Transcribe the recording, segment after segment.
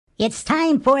It's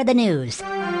time for the news.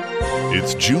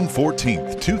 It's June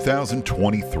 14th,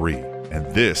 2023, and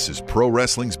this is Pro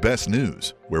Wrestling's Best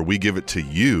News, where we give it to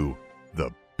you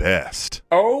the best.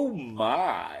 Oh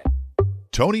my.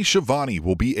 Tony Schiavone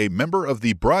will be a member of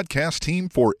the broadcast team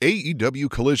for AEW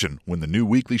Collision when the new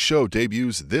weekly show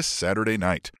debuts this Saturday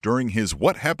night. During his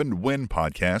What Happened When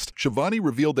podcast, Schiavone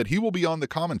revealed that he will be on the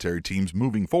commentary teams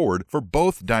moving forward for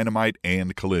both Dynamite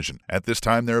and Collision. At this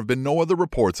time, there have been no other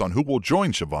reports on who will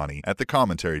join Schiavone at the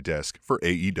commentary desk for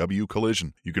AEW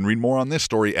Collision. You can read more on this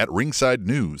story at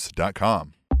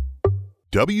ringsidenews.com.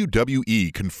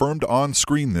 WWE confirmed on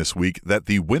screen this week that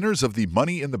the winners of the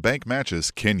Money in the Bank matches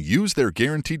can use their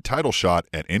guaranteed title shot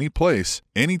at any place,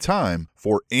 anytime,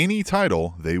 for any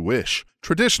title they wish.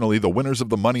 Traditionally, the winners of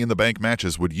the Money in the Bank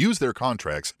matches would use their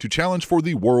contracts to challenge for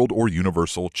the World or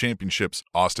Universal Championships.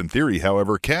 Austin Theory,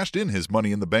 however, cashed in his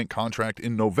Money in the Bank contract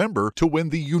in November to win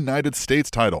the United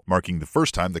States title, marking the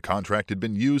first time the contract had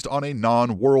been used on a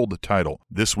non-world title.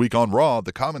 This week on Raw,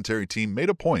 the commentary team made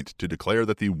a point to declare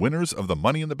that the winners of the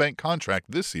Money in the Bank contract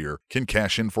this year can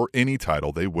cash in for any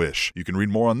title they wish. You can read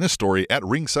more on this story at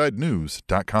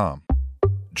ringsidenews.com.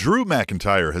 Drew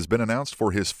McIntyre has been announced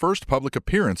for his first public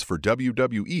appearance for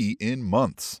WWE in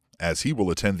months, as he will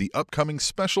attend the upcoming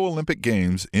Special Olympic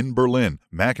Games in Berlin.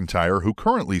 McIntyre, who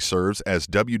currently serves as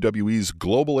WWE's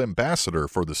global ambassador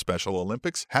for the Special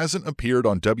Olympics, hasn't appeared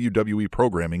on WWE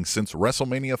programming since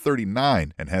WrestleMania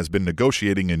 39 and has been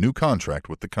negotiating a new contract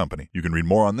with the company. You can read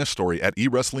more on this story at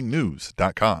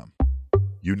eWrestlingNews.com.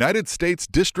 United States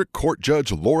District Court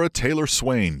Judge Laura Taylor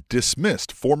Swain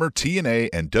dismissed former TNA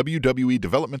and WWE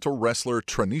developmental wrestler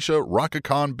Tranisha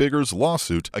Rocka-Khan Biggers'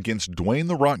 lawsuit against Dwayne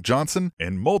 "The Rock" Johnson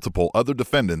and multiple other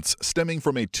defendants stemming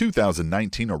from a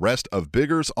 2019 arrest of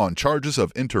Biggers on charges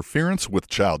of interference with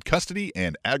child custody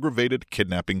and aggravated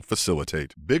kidnapping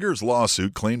facilitate. Biggers'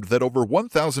 lawsuit claimed that over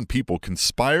 1,000 people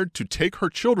conspired to take her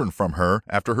children from her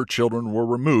after her children were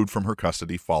removed from her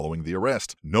custody following the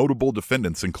arrest. Notable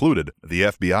defendants included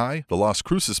the FBI, the Las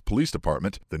Cruces Police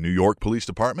Department, the New York Police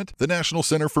Department, the National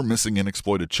Center for Missing and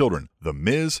Exploited Children, The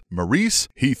Miz, Maurice,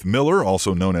 Heath Miller,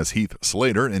 also known as Heath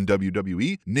Slater in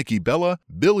WWE, Nikki Bella,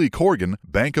 Billy Corgan,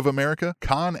 Bank of America,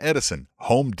 Con Edison,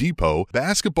 Home Depot,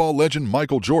 basketball legend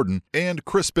Michael Jordan, and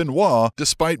Chris Benoit,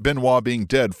 despite Benoit being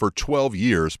dead for 12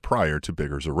 years prior to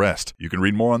Biggers' arrest. You can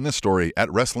read more on this story at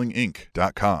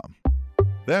WrestlingInc.com.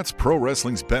 That's Pro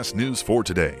Wrestling's Best News for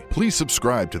today. Please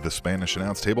subscribe to the Spanish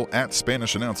Announce Table at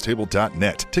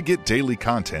SpanishAnnounceTable.net to get daily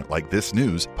content like this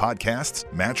news,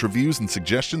 podcasts, match reviews and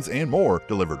suggestions, and more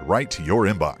delivered right to your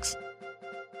inbox.